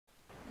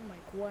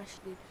squash,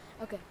 dude.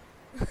 Okay.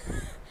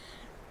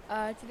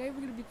 Today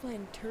we're gonna be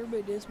playing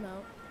Turbo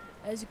Dismount.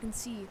 As you can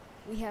see,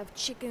 we have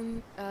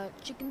chicken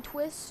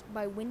twists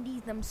by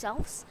Wendy's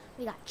themselves.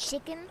 We got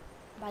chicken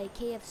by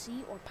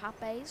KFC or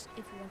Popeyes,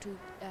 if you want to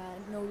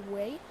know the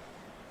way.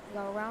 We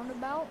got a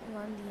roundabout. We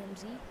got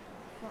DMZ.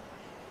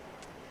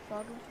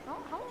 Frogger.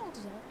 How long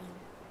does that mean?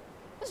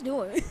 Let's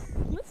do it.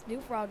 Let's do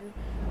Frogger.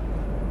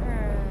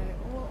 Alright.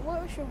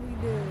 What should we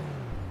do?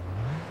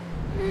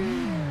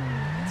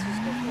 Let's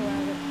just go for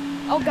it.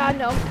 Oh God,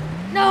 no!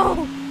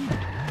 No!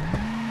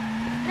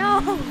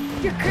 No!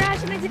 You're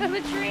crashing into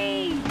the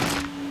tree!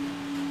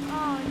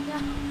 Oh no!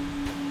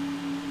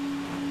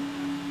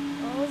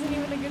 Well, it wasn't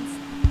even a good.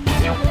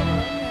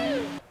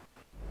 Okay.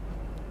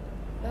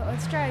 Well,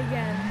 let's try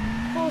again.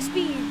 Full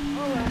speed,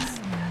 or less.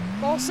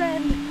 Full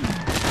send.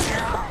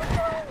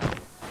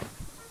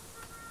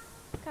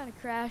 Kind of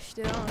crashed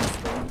it,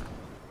 honestly.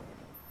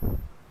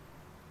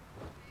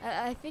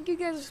 I think you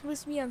guys are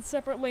supposed to be on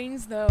separate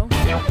lanes, though.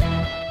 Let's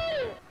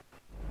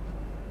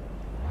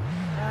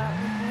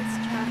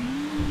try.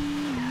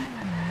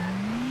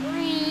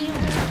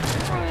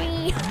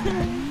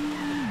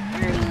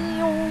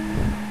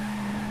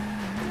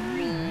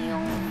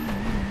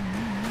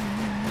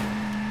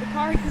 The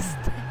car is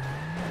dead.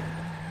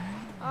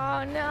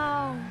 Oh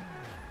no.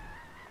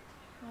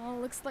 Well,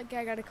 looks like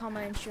I gotta call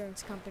my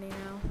insurance company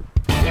now.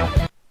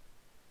 Oh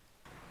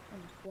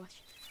my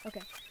gosh.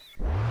 Okay.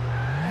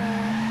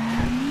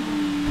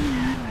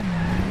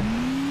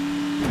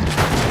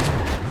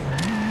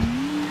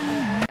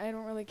 I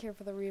don't really care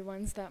for the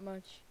rewinds that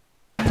much.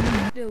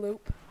 The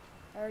loop.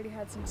 I already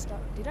had some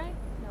stuff. Did I?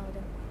 No, I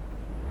didn't.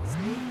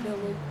 Sneak the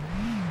loop.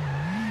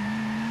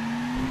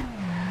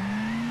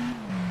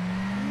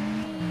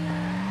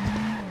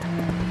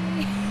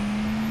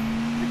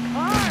 The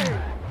car!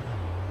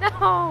 No!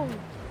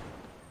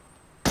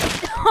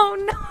 Oh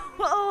no!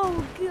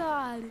 Oh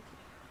God!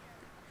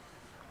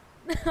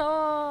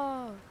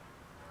 No!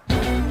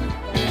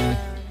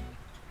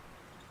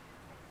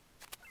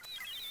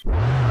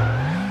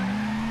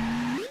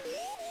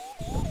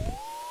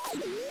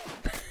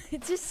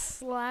 It just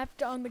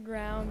slapped on the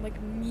ground,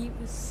 like meat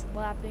was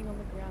slapping on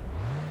the ground,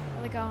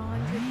 like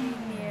 100 feet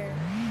in the air.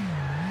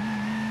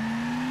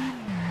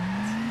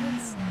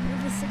 Let's do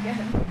this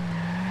again.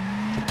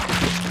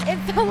 It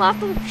fell off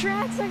the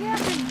tracks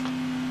again.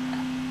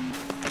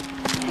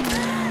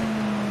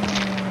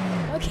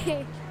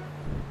 Okay,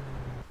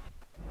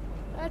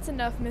 that's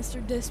enough,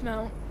 Mr.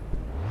 Dismount.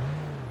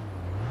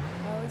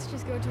 Let's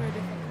just go to a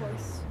different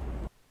course.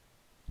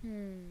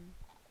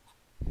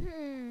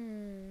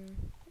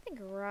 I think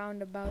a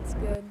roundabout's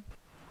good.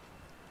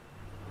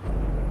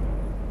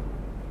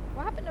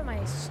 What happened to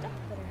my stuff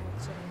that I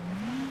had? So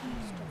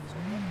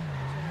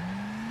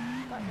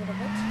got rid of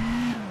it.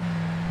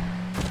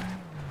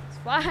 Let's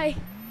fly.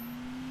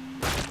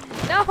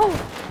 No!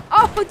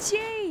 Oh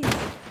jeez!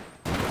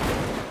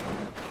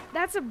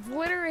 That's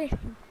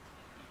obliterating.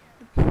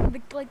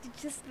 Like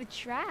just the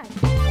track.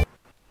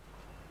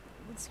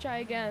 Let's try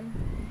again.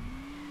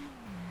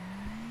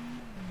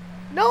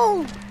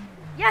 No!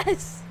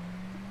 Yes!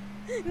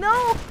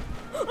 No!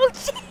 Oh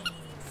jeez!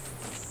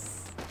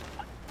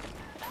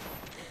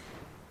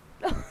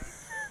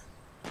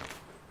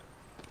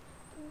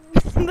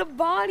 The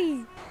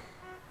body!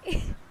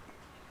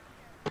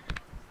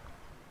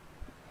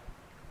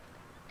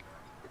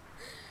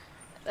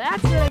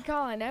 That's what I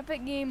call an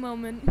epic game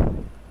moment.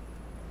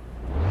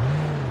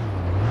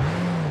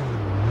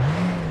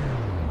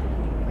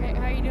 Hey,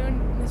 how you doing,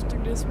 Mr.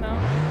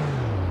 Dismount?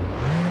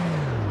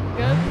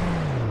 Good?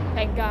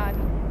 Thank God.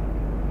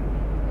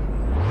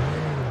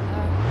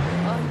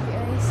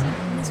 I see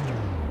Mr.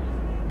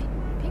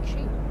 Pig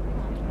Sheep.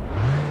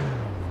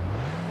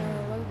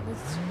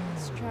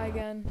 Let's try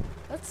again.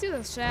 Let's do the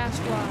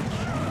Sasquatch.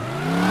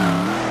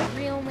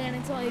 Real man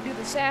until I do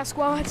the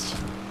Sasquatch.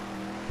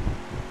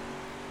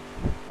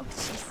 Oh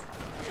jeez.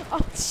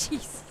 Oh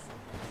jeez.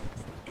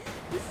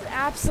 This is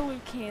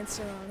absolute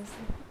cancer,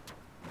 honestly.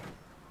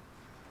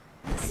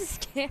 This is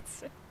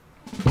cancer.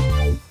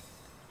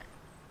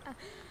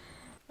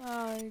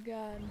 Oh my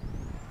God.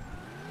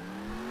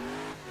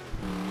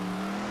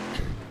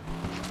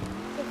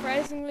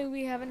 Surprisingly,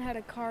 we haven't had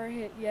a car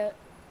hit yet.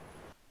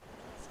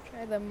 Let's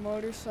try the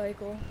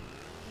motorcycle.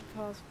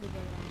 Possibly go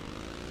wrong.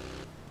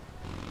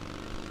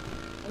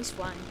 Oh, he's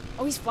flying.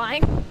 Oh, he's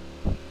flying.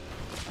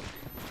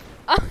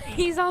 Oh,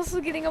 he's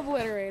also getting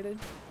obliterated.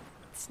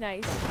 It's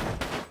nice.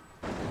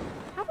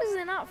 How is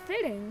it not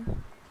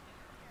fitting?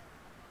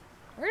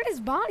 Where did his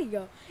body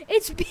go?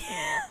 It's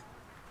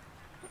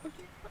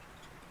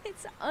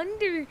it's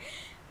under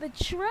the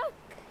truck.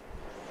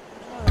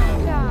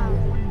 Oh God.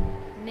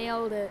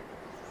 Nailed it.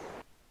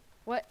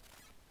 What?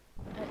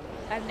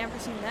 I've never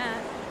seen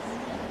that.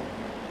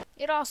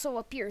 It also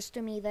appears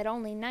to me that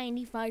only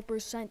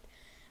 95%,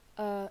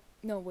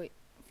 no wait,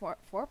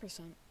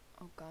 4%.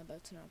 Oh God,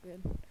 that's not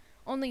good.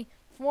 Only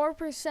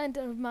 4%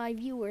 of my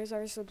viewers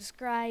are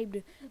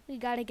subscribed. We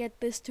gotta get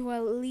this to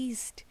at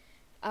least,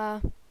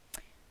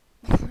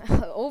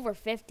 over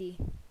 50.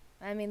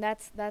 I mean,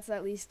 that's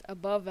at least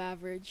above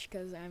average,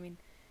 because I mean,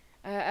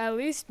 at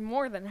least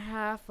more than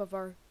half of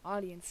our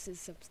audience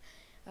is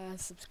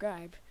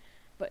subscribe.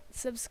 But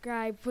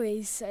subscribe,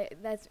 please.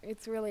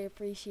 It's really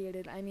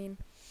appreciated. I mean,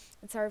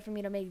 it's hard for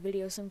me to make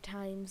videos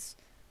sometimes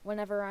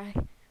whenever I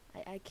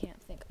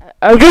can't think.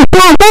 I just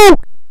don't know.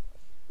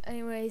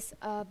 Anyways,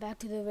 back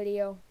to the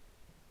video.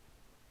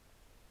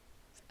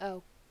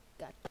 Oh,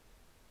 God.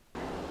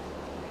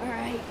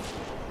 Alright.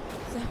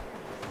 So,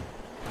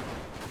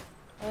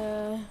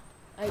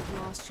 I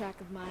lost track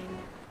of mine.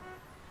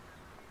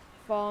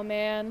 Fall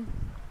Man.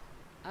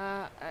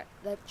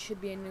 That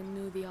should be a new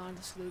movie,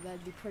 honestly.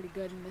 That'd be pretty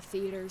good in the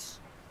theaters.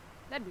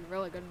 That'd be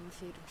really good in the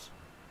theaters.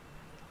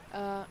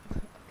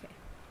 Okay.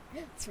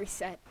 Let's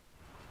reset.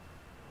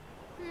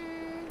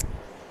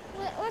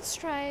 Let's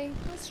try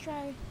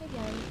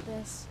again with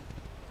this.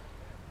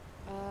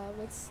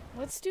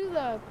 Let's do the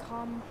I don't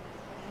know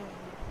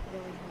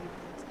really how you do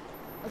this.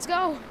 Let's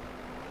go!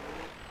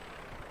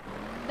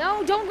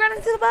 No, don't run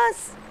into the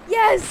bus!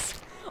 Yes!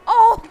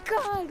 Oh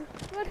God!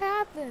 What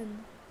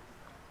happened?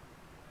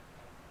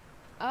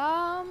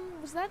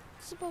 Was that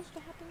supposed to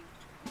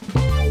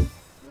happen?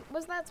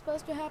 Was that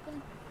supposed to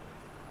happen?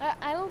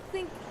 I don't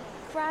think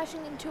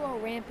crashing into a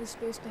ramp is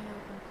supposed to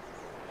happen.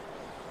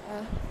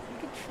 You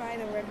could try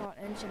the red hot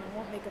engine. It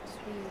won't make up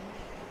speed.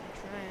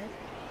 Try it.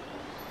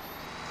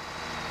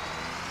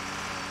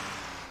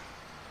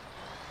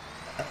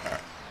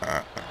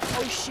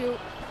 Oh shoot!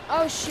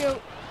 Oh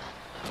shoot!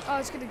 Oh,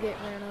 it's gonna get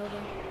ran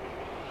over.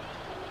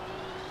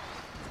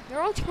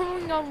 They're all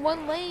turning on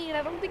one lane.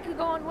 I don't think you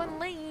go on one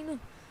lane.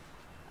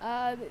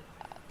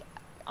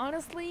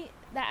 Honestly,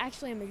 that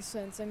actually makes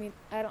sense. I mean,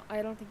 I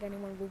don't think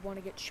anyone would want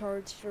to get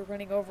charged for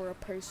running over a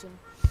person.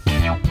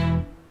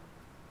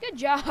 Good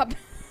job.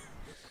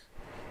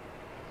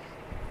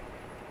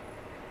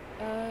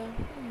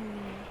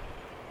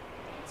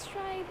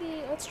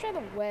 Let's try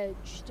the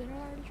wedge. Did I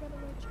already try the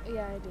wedge?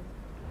 Yeah, I did.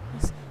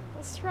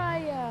 Let's try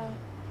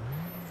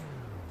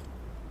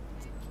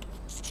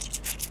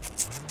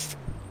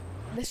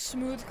the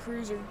smooth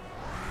cruiser.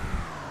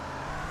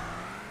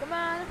 Come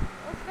on,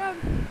 let's go.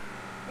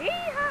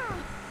 Yeehaw!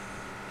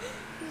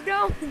 He's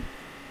going.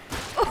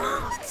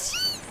 Oh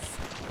jeez!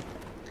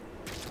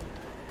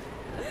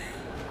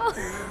 Oh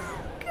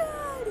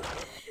God!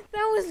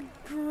 That was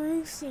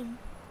gruesome.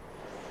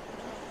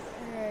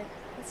 Alright,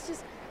 let's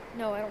just...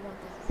 No, I don't want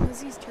that.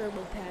 Let's use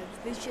turbo pads.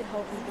 They should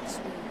help me get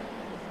smooth.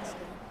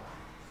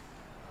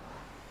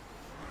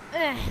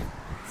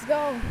 Let's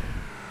go.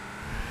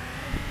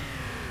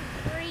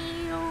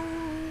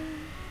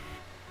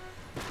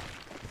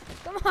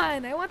 Come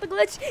on, I want the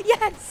glitch.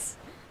 Yes!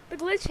 The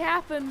glitch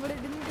happened, but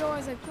it didn't go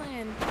as I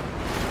planned.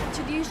 It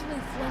should usually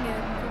fling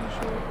it, I'm pretty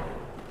sure.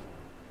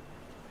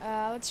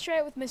 Let's try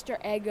it with Mr.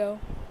 Ego.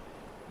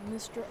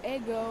 Mr.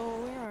 Ego,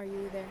 where are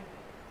you there?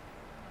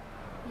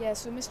 Yeah,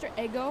 so Mr.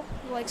 Ego,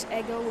 he likes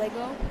Ego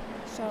Lego.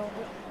 So,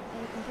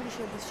 I'm pretty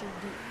sure this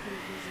should be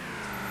pretty easy.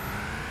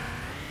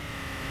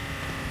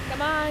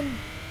 Come on!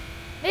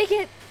 Make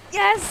it!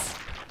 Yes!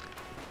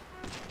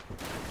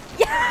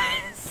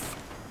 Yes!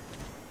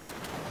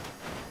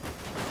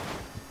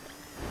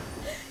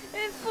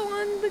 It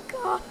flung the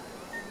car!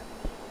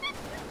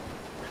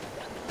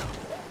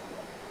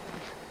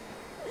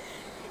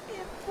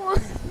 It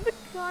flung the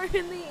car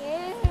in the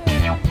air!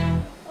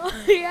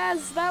 Oh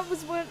yes, that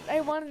was what I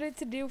wanted it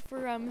to do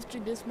for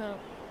Mr. Dismount.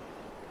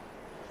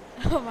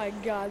 Oh my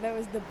God, that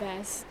was the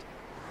best.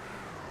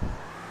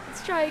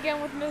 Let's try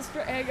again with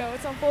Mr. Ego.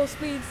 It's on full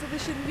speed, so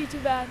this shouldn't be too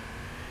bad.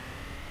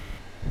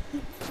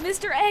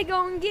 Mr.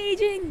 Ego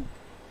engaging!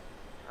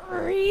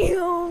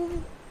 Real!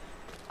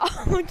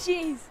 Oh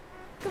jeez!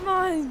 Come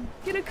on!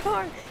 Get a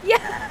car!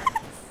 Yes!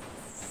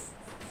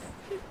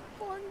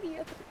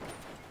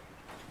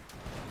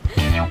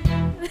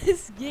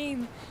 This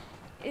game,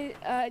 it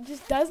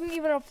just doesn't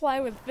even apply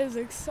with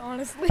physics,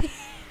 honestly.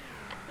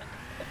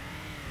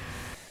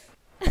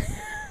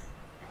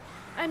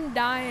 I'm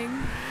dying.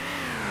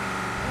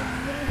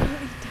 I'm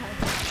literally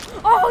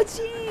dying. Oh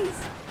jeez!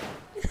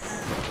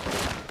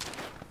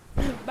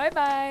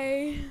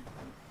 Bye-bye.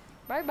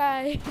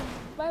 Bye-bye.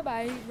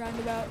 Bye-bye,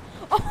 roundabout.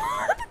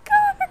 Oh, the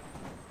car!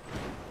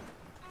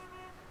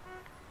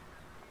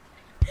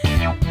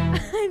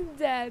 I'm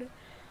dead.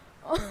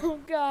 Oh,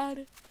 God.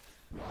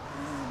 This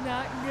is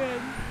not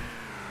good.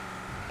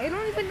 I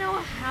don't even know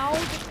how,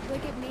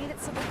 like, it made it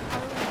so the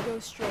car would go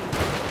straight.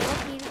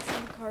 What made it so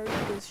the car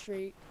would go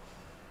straight?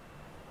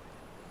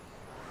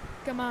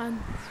 Come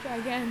on. Let's try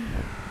again.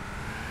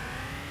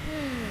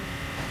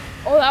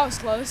 Oh, that was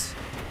close.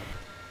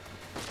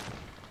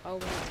 Oh,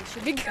 wait, this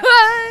should be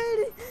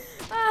good!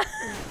 Ah,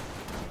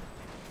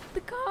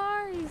 the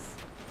cars!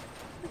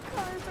 The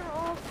cars are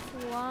all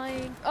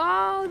flying.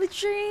 Oh, the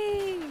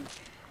tree!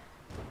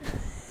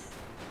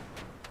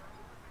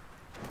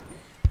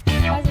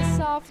 It has a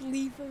soft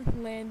leaf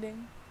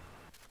landing.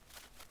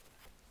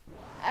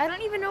 I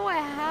don't even know what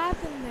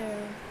happened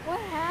there. What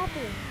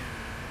happened?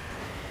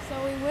 So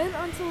we went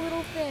onto a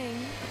little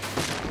thing.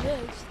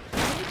 Glitched.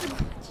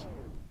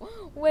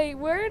 Wait,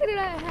 where did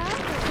that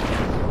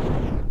happen?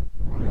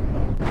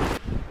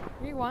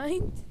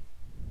 rewind?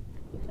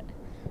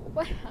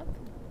 What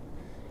happened?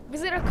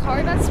 Was it a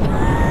car that spun?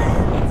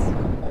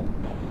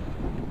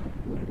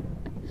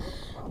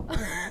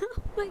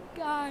 Oh my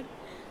god.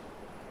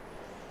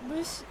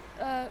 This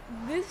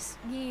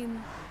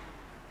game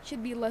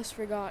should be less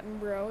forgotten,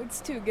 bro.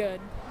 It's too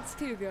good. It's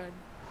too good.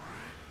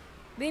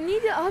 They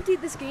need to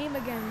update this game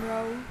again,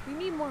 bro. We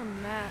need more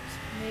maps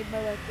made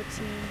by like the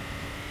team.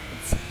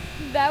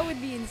 That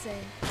would be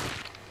insane.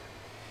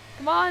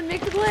 Come on,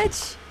 make the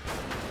glitch.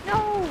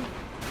 No,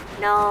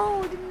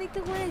 no, didn't make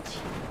the glitch.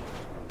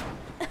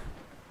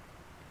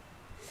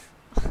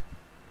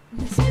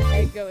 Mr.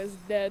 Echo is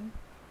dead.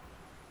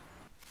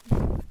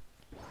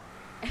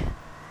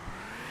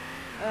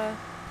 Oh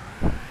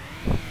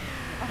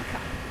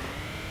god.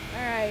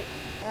 Alright.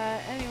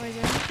 Anyways,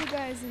 I hope you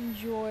guys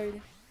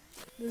enjoyed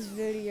this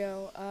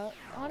video.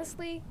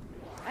 Honestly,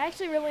 I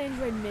actually really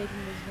enjoyed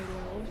making this video.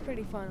 It was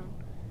pretty fun.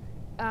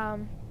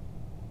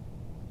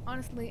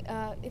 Honestly,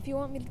 if you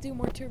want me to do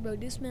more turbo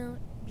dismount,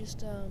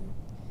 just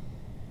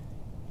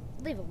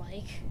leave a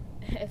like,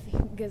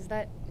 because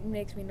that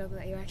makes me know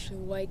that you actually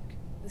like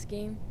this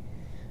game.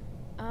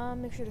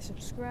 Make sure to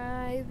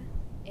subscribe,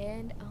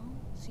 and I'll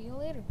see you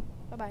later.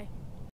 Bye bye.